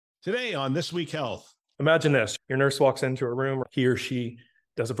Today on This Week Health. Imagine this. Your nurse walks into a room. He or she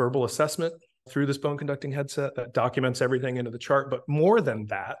does a verbal assessment through this bone conducting headset that documents everything into the chart. But more than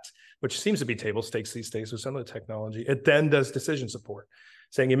that, which seems to be table stakes these days with some of the technology, it then does decision support,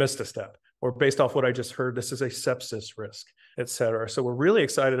 saying you missed a step, or based off what I just heard, this is a sepsis risk, et cetera. So we're really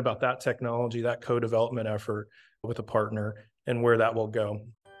excited about that technology, that co-development effort with a partner and where that will go.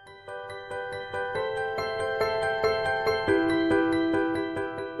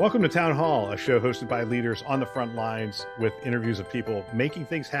 Welcome to Town Hall, a show hosted by leaders on the front lines with interviews of people making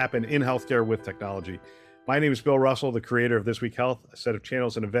things happen in healthcare with technology. My name is Bill Russell, the creator of This Week Health, a set of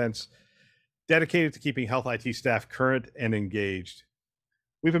channels and events dedicated to keeping health IT staff current and engaged.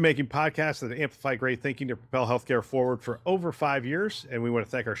 We've been making podcasts that amplify great thinking to propel healthcare forward for over 5 years, and we want to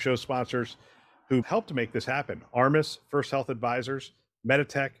thank our show sponsors who helped to make this happen: Armis, First Health Advisors,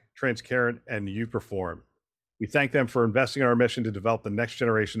 Meditech, Transcarent, and UPerform. We thank them for investing in our mission to develop the next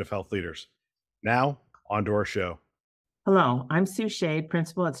generation of health leaders. Now, on to our show. Hello, I'm Sue Schade,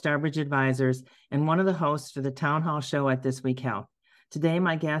 principal at StarBridge Advisors and one of the hosts for the Town Hall show at This Week Health. Today,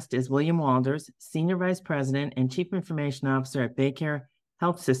 my guest is William Walders, Senior Vice President and Chief Information Officer at BayCare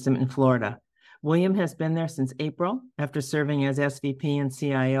Health System in Florida. William has been there since April after serving as SVP and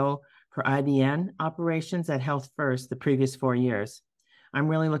CIO for IDN operations at Health First the previous 4 years. I'm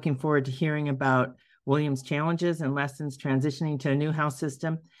really looking forward to hearing about William's challenges and lessons transitioning to a new health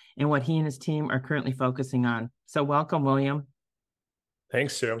system and what he and his team are currently focusing on. So welcome, William.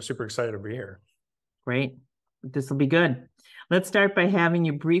 Thanks, Sue. I'm super excited to be here. Great. This will be good. Let's start by having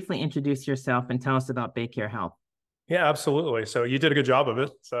you briefly introduce yourself and tell us about BayCare Health. Yeah, absolutely. So you did a good job of it.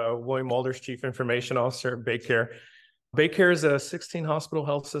 So William Walders, Chief Information Officer at BayCare. BayCare is a 16-hospital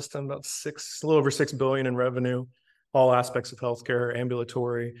health system, about a little over $6 billion in revenue, all aspects of healthcare,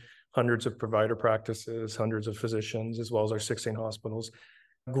 ambulatory, hundreds of provider practices, hundreds of physicians, as well as our 16 hospitals.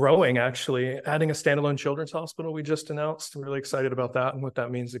 Growing, actually, adding a standalone children's hospital we just announced. I'm really excited about that and what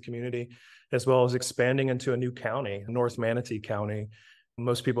that means to the community, as well as expanding into a new county, North Manatee County.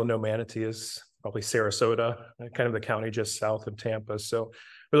 Most people know Manatee is probably Sarasota, kind of the county just south of Tampa. So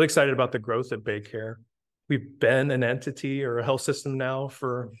really excited about the growth at BayCare. We've been an entity or a health system now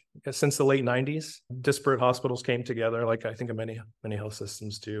since the late 90s. Disparate hospitals came together, like I think many health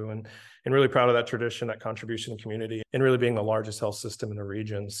systems do, and really proud of that tradition, that contribution to the community, and really being the largest health system in the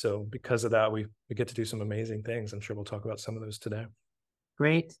region. So because of that, we get to do some amazing things. I'm sure we'll talk about some of those today.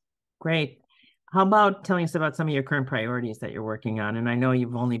 Great. How about telling us about some of your current priorities that you're working on? And I know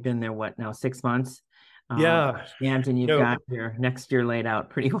you've only been there, 6 months? Yeah. And you've got your next year laid out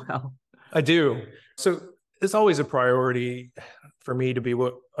pretty well. I do. So it's always a priority for me to be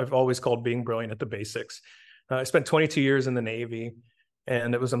what I've always called being brilliant at the basics. I spent 22 years in the Navy,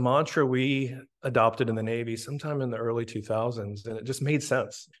 and it was a mantra we adopted in the Navy sometime in the early 2000s, and it just made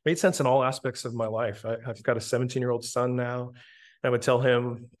sense. It made sense in all aspects of my life. I've got a 17-year-old son now. I would tell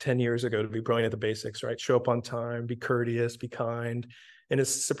him 10 years ago to be brilliant at the basics, right? Show up on time, be courteous, be kind. And it's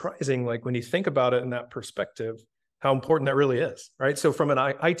surprising, like when you think about it in that perspective, how important that really is, right? So from an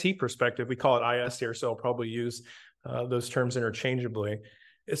IT perspective, we call it IS here, so I'll probably use those terms interchangeably.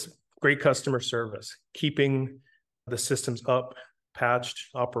 It's great customer service, keeping the systems up, patched,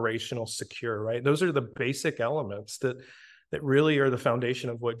 operational, secure, right? Those are the basic elements that really are the foundation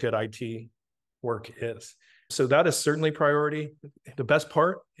of what good IT work is. So that is certainly priority. The best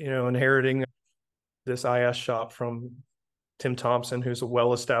part, inheriting this IS shop from Tim Thompson, who's a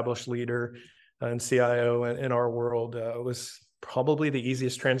well-established leader and CIO in our world, was probably the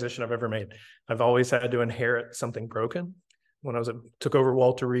easiest transition I've ever made. I've always had to inherit something broken. When I took over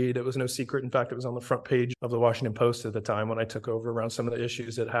Walter Reed, it was no secret. In fact, it was on the front page of the Washington Post at the time when I took over, around some of the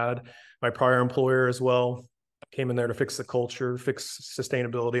issues it had. My prior employer as well came in there to fix the culture, fix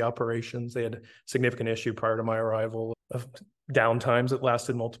sustainability operations. They had a significant issue prior to my arrival of downtimes that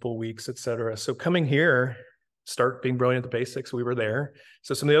lasted multiple weeks, et cetera. So coming here, start being brilliant at the basics. We were there.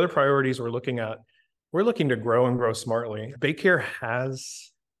 So some of the other priorities we're looking to grow and grow smartly. BayCare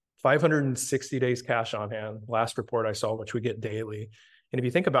has 560 days cash on hand. Last report I saw, which we get daily. And if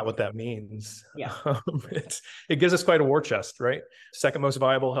you think about what that means, it gives us quite a war chest, right? Second most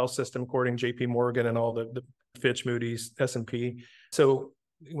viable health system, according to JP Morgan and all the Fitch, Moody's, S&P. So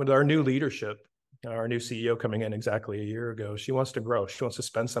with our new leadership, our new CEO coming in exactly a year ago, she wants to grow. She wants to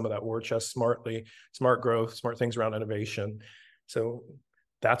spend some of that war chest smartly, smart growth, smart things around innovation. So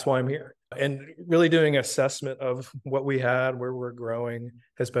that's why I'm here. And really doing assessment of what we had, where we're growing,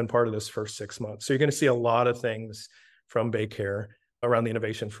 has been part of this first 6 months. So you're going to see a lot of things from BayCare around the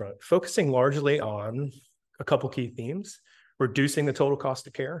innovation front, focusing largely on a couple key themes: reducing the total cost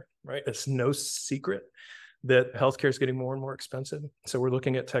of care, right? It's no secret that healthcare is getting more and more expensive. So we're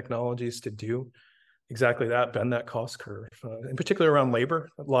looking at technologies to do exactly that, bend that cost curve, in particular around labor.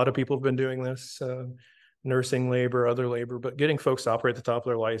 A lot of people have been doing this, nursing labor, other labor, but getting folks to operate at the top of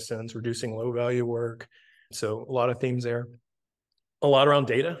their license, reducing low value work. So a lot of themes there. A lot around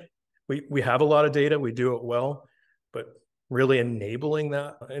data. We have a lot of data, we do it well, but really enabling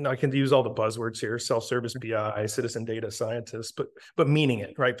that, and I can use all the buzzwords here, self-service BI, citizen data scientists, but meaning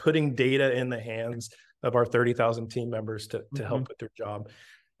it, right? Putting data in the hands of our 30,000 team members to help with their job.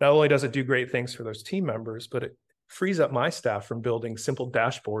 Not only does it do great things for those team members, but it frees up my staff from building simple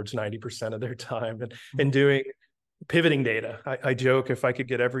dashboards 90% of their time and doing pivoting data. I joke, if I could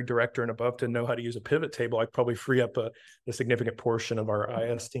get every director and above to know how to use a pivot table, I'd probably free up a significant portion of our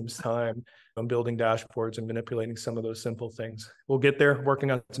IS team's time on building dashboards and manipulating some of those simple things. We'll get there,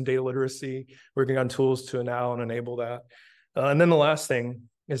 working on some data literacy, working on tools to now and enable that. And then the last thing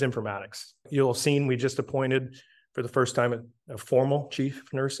is informatics. You'll have seen we just appointed for the first time a formal chief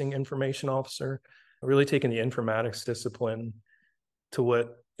nursing information officer, really taking the informatics discipline to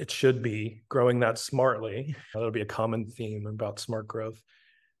what it should be, growing that smartly. That'll be a common theme about smart growth.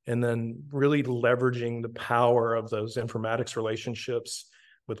 And then really leveraging the power of those informatics relationships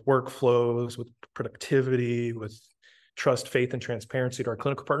with workflows, with productivity, with trust, faith, and transparency to our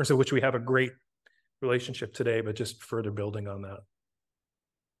clinical partners, of which we have a great relationship today, but just further building on that.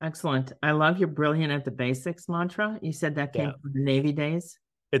 Excellent. I love your brilliant at the basics mantra. You said that came from the Navy days.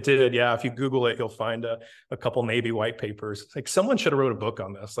 It did, yeah. If you Google it, you'll find a couple Navy white papers. Like, someone should have wrote a book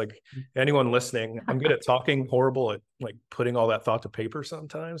on this. Like, anyone listening, I'm good at talking, horrible at like putting all that thought to paper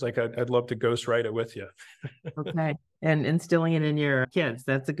sometimes. Like, I'd love to ghostwrite it with you. Okay. And instilling it in your kids.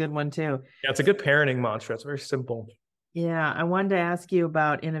 That's a good one too. Yeah, it's a good parenting mantra. It's very simple. Yeah, I wanted to ask you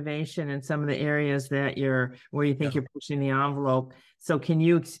about innovation and some of the areas that where you think you're pushing the envelope. So can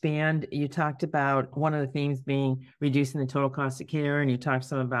you expand? You talked about one of the themes being reducing the total cost of care, and you talked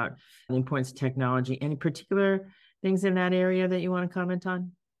some about the importance of technology. Any particular things in that area that you want to comment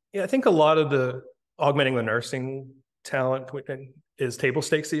on? Yeah, I think a lot of the augmenting the nursing talent is table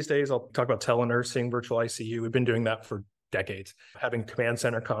stakes these days. I'll talk about telenursing, virtual ICU. We've been doing that for decades, having command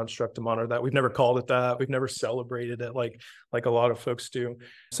center construct to monitor that. We've never called it that. We've never celebrated it like a lot of folks do.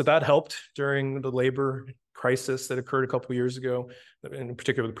 So that helped during the labor crisis that occurred a couple of years ago, in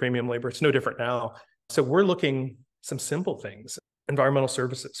particular with premium labor. It's no different now. So we're looking some simple things. Environmental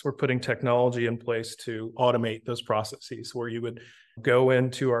services, we're putting technology in place to automate those processes where you would go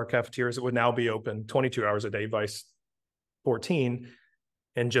into our cafeterias that would now be open 22 hours a day, vice 14,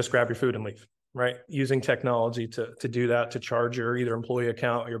 and just grab your food and leave. Right? Using technology to do that, to charge your either employee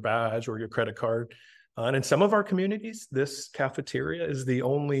account, your badge, or your credit card. And in some of our communities, this cafeteria is the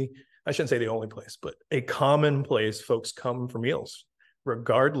only, I shouldn't say the only place, but a common place folks come for meals,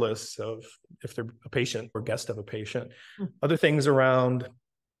 regardless of if they're a patient or guest of a patient. Other things around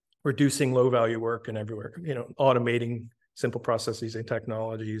reducing low value work and everywhere, automating simple processes and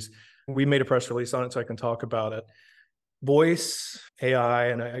technologies. We made a press release on it, so I can talk about it. Voice, AI,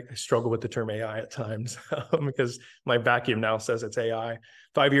 and I struggle with the term AI at times because my vacuum now says it's AI.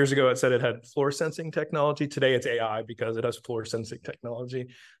 5 years ago, it said it had floor sensing technology. Today, it's AI because it has floor sensing technology.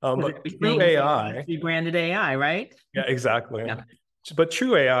 But true AI. You branded AI, right? Yeah, exactly. Yeah. But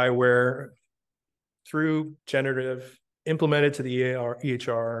true AI, where through generative, implemented to the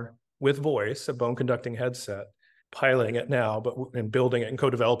EHR with voice, a bone conducting headset, piloting it now, and building it and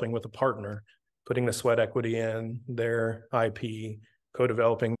co-developing with a partner, putting the sweat equity in their IP,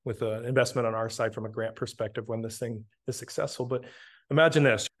 co-developing with an investment on our side from a grant perspective when this thing is successful. But imagine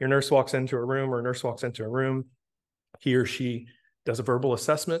this, your nurse walks into a room, or a nurse walks into a room, he or she does a verbal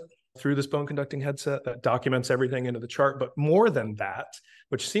assessment through this bone conducting headset that documents everything into the chart. But more than that,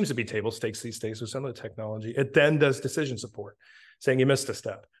 which seems to be table stakes these days with some of the technology, it then does decision support, saying you missed a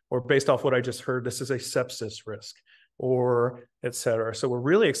step, or based off what I just heard, this is a sepsis risk, or et cetera. So we're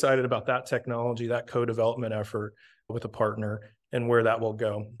really excited about that technology, that co-development effort with a partner, and where that will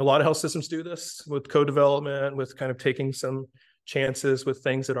go. A lot of health systems do this with co-development, with kind of taking some chances with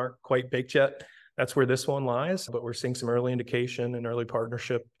things that aren't quite baked yet. That's where this one lies, but we're seeing some early indication and early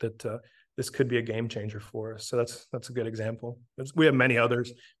partnership that this could be a game changer for us. So that's a good example. We have many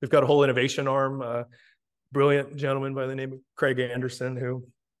others. We've got a whole innovation arm, brilliant gentleman by the name of Craig Anderson, who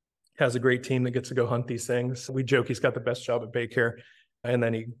has a great team that gets to go hunt these things. We joke he's got the best job at BayCare, and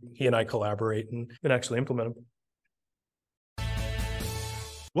then he and I collaborate and actually implement them.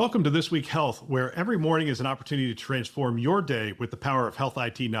 Welcome to This Week Health, where every morning is an opportunity to transform your day with the power of health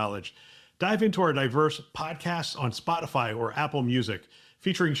IT knowledge. Dive into our diverse podcasts on Spotify or Apple Music,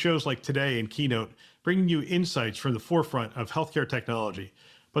 featuring shows like Today and Keynote, bringing you insights from the forefront of healthcare technology.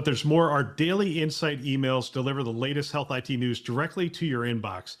 But there's more. Our daily insight emails deliver the latest health IT news directly to your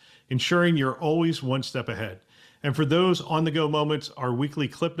inbox, ensuring you're always one step ahead. And for those on-the-go moments, our weekly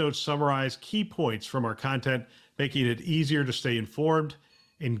clip notes summarize key points from our content, making it easier to stay informed,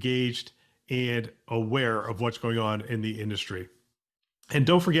 engaged, and aware of what's going on in the industry. And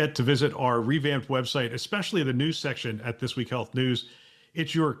don't forget to visit our revamped website, especially the news section at This Week Health News.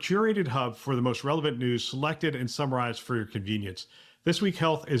 It's your curated hub for the most relevant news selected and summarized for your convenience. This Week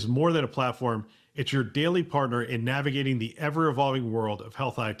Health is more than a platform. It's your daily partner in navigating the ever-evolving world of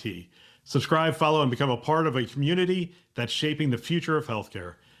health IT. Subscribe, follow, and become a part of a community that's shaping the future of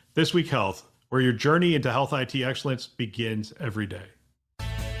healthcare. This Week Health, where your journey into health IT excellence begins every day.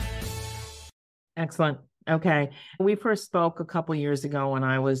 Excellent. Okay. We first spoke a couple years ago when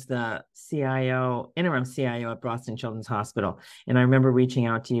I was the CIO, interim CIO at Boston Children's Hospital. And I remember reaching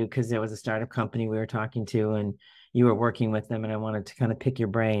out to you because there was a startup company we were talking to and you were working with them, and I wanted to kind of pick your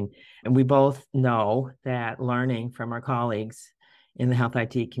brain. And we both know that learning from our colleagues in the health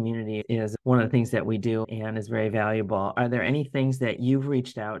IT community is one of the things that we do and is very valuable. Are there any things that you've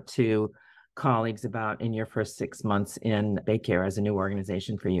reached out to colleagues about in your first 6 months in BayCare as a new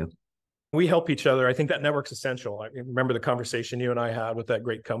organization for you? We help each other. I think that network's essential. I remember the conversation you and I had with that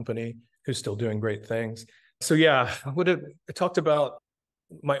great company who's still doing great things. So yeah, I talked about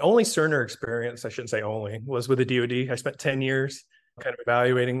my only Cerner experience, I shouldn't say only, was with the DoD. I spent 10 years kind of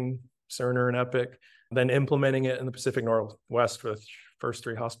evaluating Cerner and Epic, then implementing it in the Pacific Northwest with first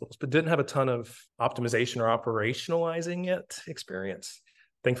 3 hospitals, but didn't have a ton of optimization or operationalizing it experience.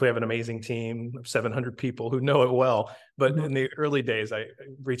 Thankfully, I have an amazing team of 700 people who know it well. But in the early days, I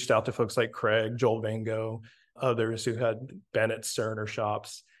reached out to folks like Craig, Joel Vango, others who had been at Cerner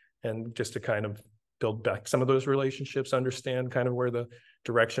shops, and just to kind of build back some of those relationships, understand kind of where the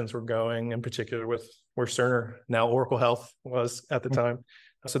directions were going, in particular with where Cerner, now Oracle Health, was at the time.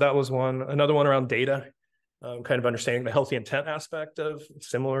 So that was one. Another one around data, kind of understanding the healthy intent aspect of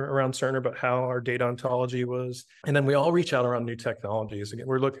similar around Cerner, but how our data ontology was. And then we all reach out around new technologies. Again,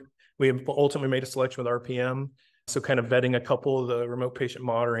 we ultimately made a selection with RPM. So kind of vetting a couple of the remote patient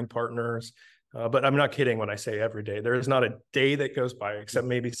monitoring partners. But I'm not kidding when I say every day. There is not a day that goes by, except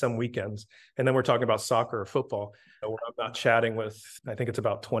maybe some weekends. And then we're talking about soccer or football, where I'm not chatting with, I think it's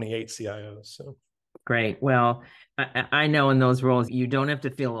about 28 CIOs. So. Great. Well, I know in those roles, you don't have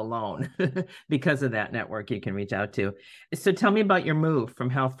to feel alone because of that network you can reach out to. So tell me about your move from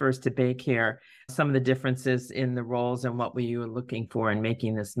Health First to BayCare, some of the differences in the roles and what were you looking for in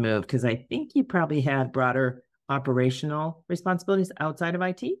making this move? Because I think you probably had broader operational responsibilities outside of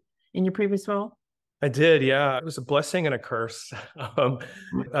IT in your previous role. I did, yeah. It was a blessing and a curse. About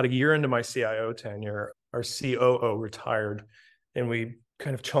a year into my CIO tenure, our COO retired, and we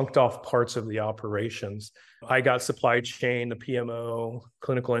kind of chunked off parts of the operations. I got supply chain, the PMO,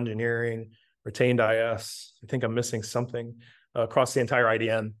 clinical engineering, retained IS. I think I'm missing something across the entire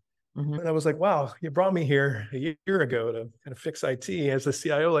IDN. And I was like, wow, you brought me here a year ago to kind of fix IT as a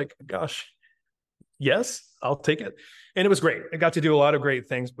CIO. Like, gosh, yes, I'll take it. And it was great. I got to do a lot of great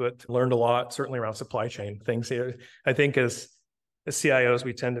things, but learned a lot, certainly around supply chain things here. I think as CIOs,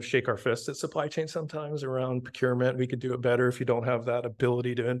 we tend to shake our fists at supply chain sometimes around procurement. We could do it better if you don't have that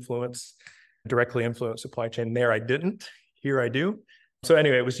ability to directly influence supply chain. There I didn't. Here I do. So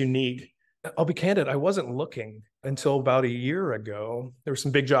anyway, it was unique. I'll be candid, I wasn't looking until about a year ago. There were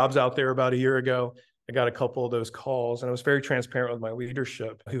some big jobs out there about a year ago. I got a couple of those calls, and I was very transparent with my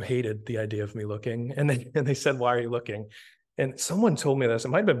leadership who hated the idea of me looking. And they said, why are you looking? And someone told me this. It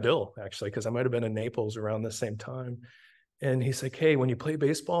might have been Bill, actually, because I might have been in Naples around the same time. And he's like, hey, when you play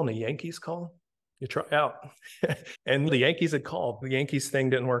baseball and the Yankees call, you try out. And the Yankees had called. The Yankees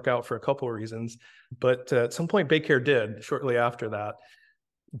thing didn't work out for a couple of reasons. But at some point, BayCare did shortly after that.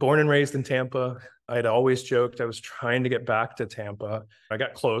 Born and raised in Tampa, I'd always joked I was trying to get back to Tampa. I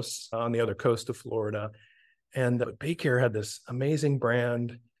got close on the other coast of Florida. And BayCare had this amazing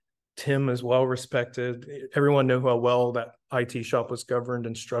brand. Tim is well respected. Everyone knew how well that IT shop was governed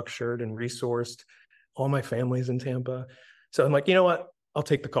and structured and resourced. All my family's in Tampa. So I'm like, you know what? I'll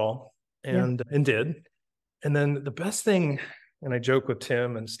take the call, and did. And then the best thing, and I joke with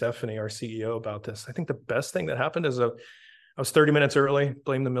Tim and Stephanie, our CEO, about this. I think the best thing that happened is I was 30 minutes early,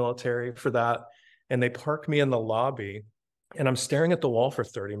 blame the military for that. And they parked me in the lobby, and I'm staring at the wall for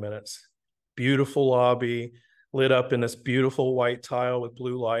 30 minutes. Beautiful lobby, lit up in this beautiful white tile with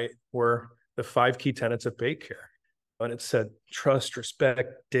blue light, were the 5 key tenets of BayCare. And it said trust,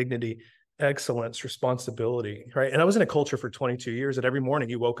 respect, dignity, excellence, responsibility, right? And I was in a culture for 22 years that every morning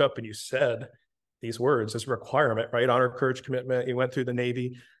you woke up and you said these words as a requirement, right? Honor, courage, commitment. You went through the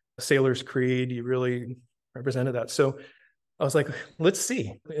Navy, Sailor's Creed. You really represented that. So I was like, let's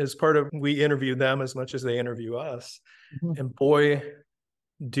see. As part of, we interview them as much as they interview us. And boy,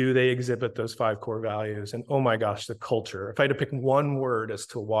 do they exhibit those 5 core values. And oh my gosh, the culture. If I had to pick one word as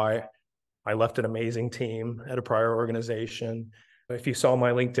to why I left an amazing team at a prior organization, if you saw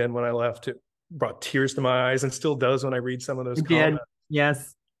my LinkedIn when I left, it brought tears to my eyes and still does when I read some of those comments.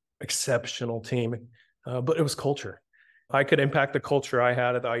 Yes. Exceptional team. But it was culture. I could impact the culture I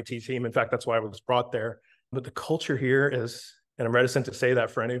had at the IT team. In fact, that's why I was brought there. But the culture here is, and I'm reticent to say that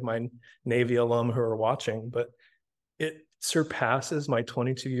for any of my Navy alum who are watching, but it surpasses my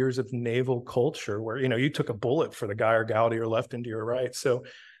 22 years of naval culture where, you took a bullet for the guy or gal to your left and to your right. So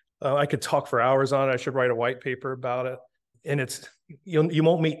I could talk for hours on it. I should write a white paper about it. And it's, you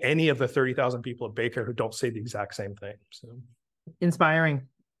won't meet any of the 30,000 people at BayCare who don't say the exact same thing. So inspiring.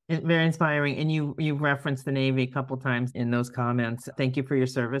 Very inspiring. And you referenced the Navy a couple of times in those comments. Thank you for your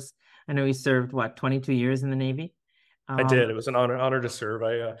service. I know you served, 22 years in the Navy? I did. It was an honor to serve.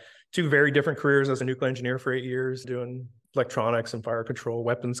 I 2 very different careers. I was a nuclear engineer for 8 years, doing electronics and fire control,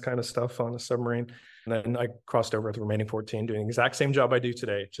 weapons kind of stuff on a submarine. And then I crossed over with the remaining 14, doing the exact same job I do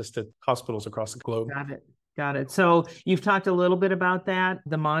today, just at hospitals across the globe. Got it. So you've talked a little bit about that,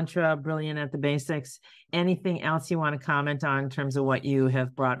 the mantra, brilliant at the basics. Anything else you want to comment on in terms of what you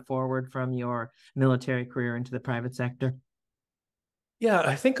have brought forward from your military career into the private sector? Yeah,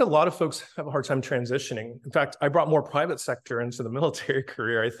 I think a lot of folks have a hard time transitioning. In fact, I brought more private sector into the military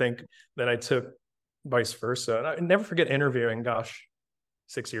career, I think, than I took vice versa. And I never forget interviewing,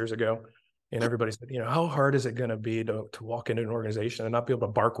 6 years ago. And everybody said, how hard is it going to be to walk into an organization and not be able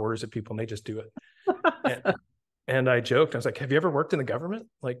to bark orders at people and they just do it? And I joked, I was like, have you ever worked in the government?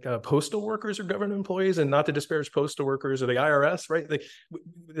 Like postal workers or government employees? And not to disparage postal workers or the IRS, right?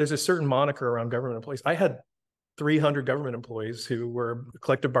 There's a certain moniker around government employees. I had 300 government employees who were a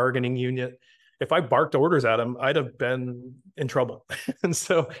collective bargaining unit. If I barked orders at them, I'd have been in trouble. And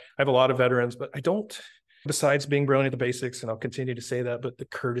so I have a lot of veterans, but I don't, besides being brilliant at the basics, and I'll continue to say that, but the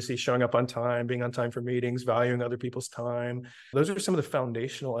courtesy, showing up on time, being on time for meetings, valuing other people's time. Those are some of the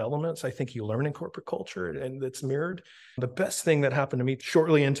foundational elements I think you learn in corporate culture, and that's mirrored. The best thing that happened to me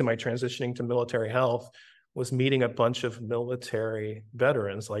shortly into my transitioning to military health was meeting a bunch of military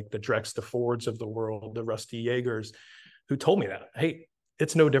veterans, like the Drex DeFords of the world, the Rusty Yeagers, who told me that, hey,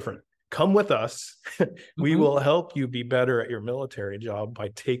 it's no different. Come with us. We will help you be better at your military job by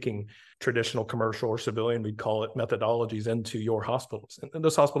taking traditional commercial or civilian, we'd call it, methodologies into your hospitals. And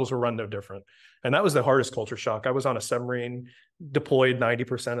those hospitals were run no different. And that was the hardest culture shock. I was on a submarine, deployed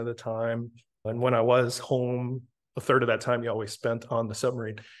 90% of the time. And when I was home, a third of that time you always spent on the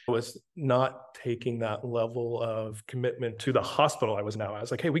submarine. I was not taking that level of commitment to the hospital I was now. I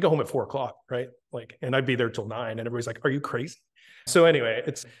was like, hey, we go home at 4 o'clock, right? And I'd be there till 9. And everybody's like, are you crazy? So anyway,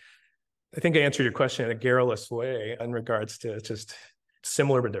 I think I answered your question in a garrulous way in regards to just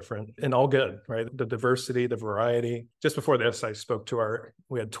similar but different and all good, right? The diversity, the variety. Just before this, I spoke to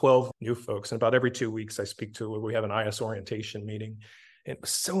we had 12 new folks, and about every 2 weeks we have an IS orientation meeting. It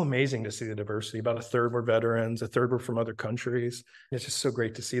was so amazing to see the diversity. About a third were veterans, a third were from other countries. It's just so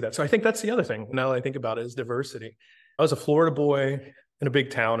great to see that. So I think that's the other thing now that I think about it, is diversity. I was a Florida boy in a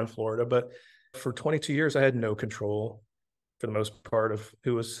big town in Florida, but for 22 years, I had no control for the most part of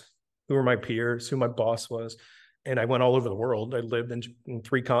who were my peers, who my boss was. And I went all over the world. I lived in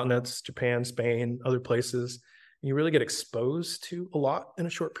 3 continents, Japan, Spain, other places. And you really get exposed to a lot in a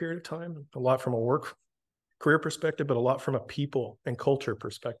short period of time, a lot from a work career perspective, but a lot from a people and culture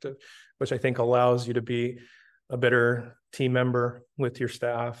perspective, which I think allows you to be a better team member with your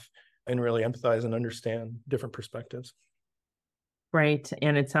staff and really empathize and understand different perspectives. Great.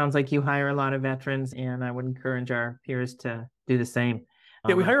 And it sounds like you hire a lot of veterans, and I would encourage our peers to do the same.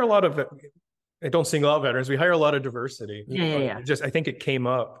 Yeah, we hire a lot of, I don't single out veterans, we hire a lot of diversity. Yeah. I think it came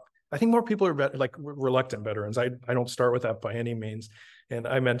up. I think more people are reluctant veterans. I don't start with that by any means. And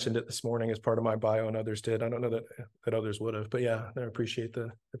I mentioned it this morning as part of my bio, and others did. I don't know that others would have, but yeah, I appreciate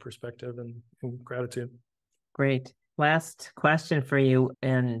the perspective and gratitude. Great. Last question for you.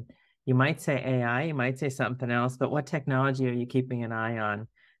 And you might say AI, you might say something else, but what technology are you keeping an eye on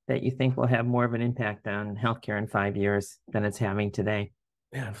that you think will have more of an impact on healthcare in 5 years than it's having today?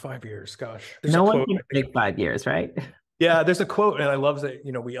 Yeah, in 5 years, gosh. No one can predict 5 years, right? Yeah, there's a quote, and I love that,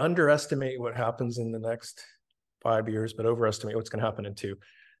 we underestimate what happens in the next 5 years, but overestimate what's going to happen in 2.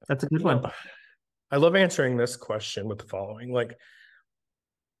 That's a good one. I love answering this question with the following.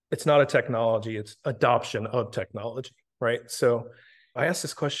 It's not a technology, it's adoption of technology, right? So I asked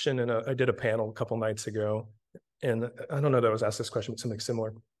this question, and I did a panel a couple nights ago, and I don't know that I was asked this question, but something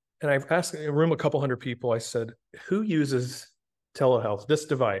similar. And I asked in a room, a couple hundred people, I said, who uses telehealth, this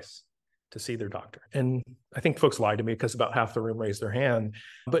device, to see their doctor. And I think folks lied to me because about half the room raised their hand.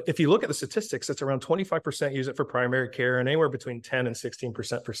 But if you look at the statistics, it's around 25% use it for primary care and anywhere between 10 and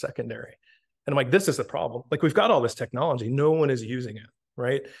 16% for secondary. And I'm like, this is the problem. Like, we've got all this technology. No one is using it,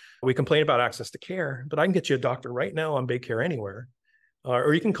 right? We complain about access to care, but I can get you a doctor right now on BayCare anywhere.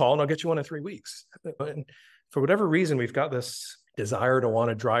 Or you can call and I'll get you one in 3 weeks. And for whatever reason, we've got this desire to want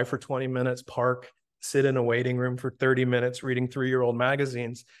to drive for 20 minutes, park, sit in a waiting room for 30 minutes, reading 3-year-old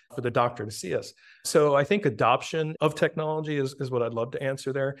magazines for the doctor to see us. So I think adoption of technology is what I'd love to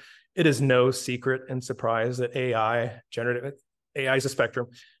answer there. It is no secret and surprise that generative AI is a spectrum.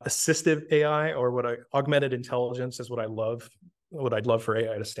 Assistive AI, or augmented intelligence, is what I'd love for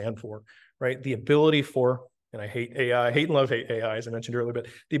AI to stand for, right? The ability for, and I hate AI, I hate and love AI, as I mentioned earlier, but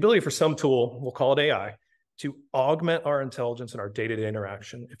the ability for some tool, we'll call it AI, to augment our intelligence and our day-to-day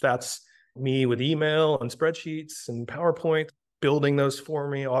interaction. If that's me with email and spreadsheets and PowerPoint, building those for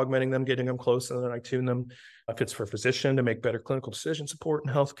me, augmenting them, getting them close, and then I tune them. If it's for a physician to make better clinical decision support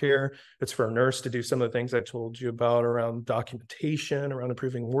in healthcare, if it's for a nurse to do some of the things I told you about around documentation, around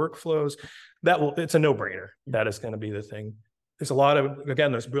improving workflows, it's a no-brainer. That is going to be the thing. There's a lot of,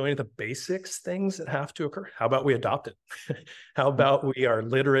 again, there's brilliant the basics things that have to occur. How about we adopt it? How about we are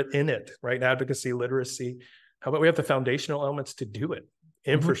literate in it, right? Advocacy, literacy. How about we have the foundational elements to do it?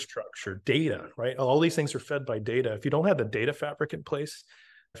 Infrastructure, data, right? All these things are fed by data. If you don't have the data fabric in place,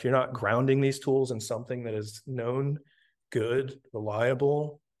 if you're not grounding these tools in something that is known, good,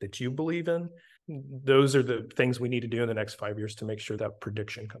 reliable, that you believe in, those are the things we need to do in the next 5 years to make sure that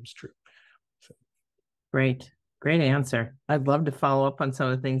prediction comes true. So. Great answer. I'd love to follow up on some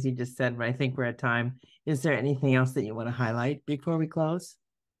of the things you just said, but I think we're at time. Is there anything else that you want to highlight before we close?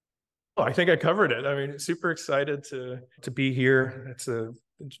 Oh, I think I covered it. I mean, super excited to be here. It's the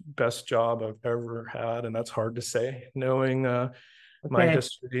best job I've ever had, and that's hard to say, knowing my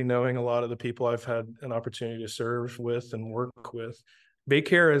history, knowing a lot of the people I've had an opportunity to serve with and work with.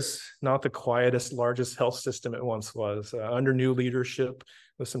 BayCare is not the quietest, largest health system it once was. Under new leadership,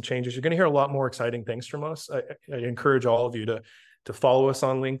 with some changes, you're going to hear a lot more exciting things from us. I encourage all of you to follow us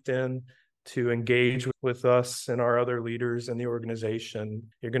on LinkedIn, to engage with us and our other leaders in the organization.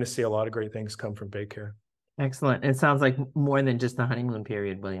 You're going to see a lot of great things come from BayCare. Excellent. It sounds like more than just the honeymoon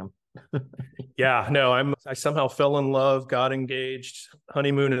period, William. Yeah, no, I somehow fell in love, got engaged.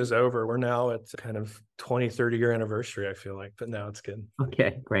 Honeymoon is over. We're now at kind of 20, 30-year anniversary, I feel like, but now it's good.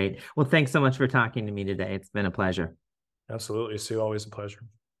 Okay, great. Well, thanks so much for talking to me today. It's been a pleasure. Absolutely, Sue. Always a pleasure.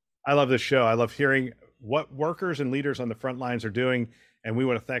 I love this show. I love hearing what workers and leaders on the front lines are doing. And we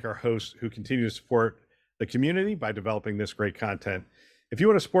want to thank our hosts who continue to support the community by developing this great content. If you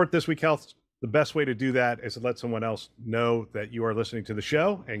want to support This Week Health, the best way to do that is to let someone else know that you are listening to the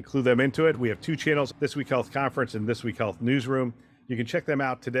show and clue them into it. We have 2 channels, This Week Health Conference and This Week Health Newsroom. You can check them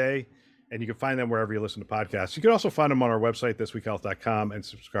out today, and you can find them wherever you listen to podcasts. You can also find them on our website, thisweekhealth.com, and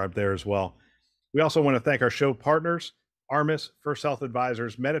subscribe there as well. We also want to thank our show partners, Armis, First Health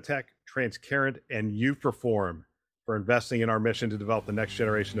Advisors, Meditech, Transcarent, and YouPerform, for investing in our mission to develop the next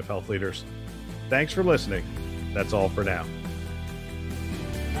generation of health leaders. Thanks for listening. That's all for now.